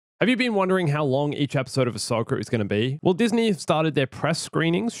Have you been wondering how long each episode of Ahsoka is going to be? Well, Disney have started their press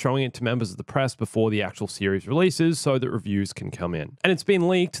screenings, showing it to members of the press before the actual series releases so that reviews can come in. And it's been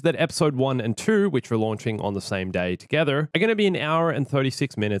leaked that episode 1 and 2, which are launching on the same day together, are going to be an hour and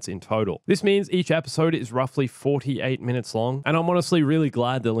 36 minutes in total. This means each episode is roughly 48 minutes long, and I'm honestly really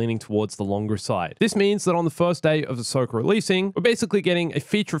glad they're leaning towards the longer side. This means that on the first day of Ahsoka releasing, we're basically getting a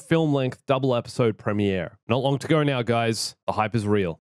feature film-length double episode premiere. Not long to go now, guys. The hype is real.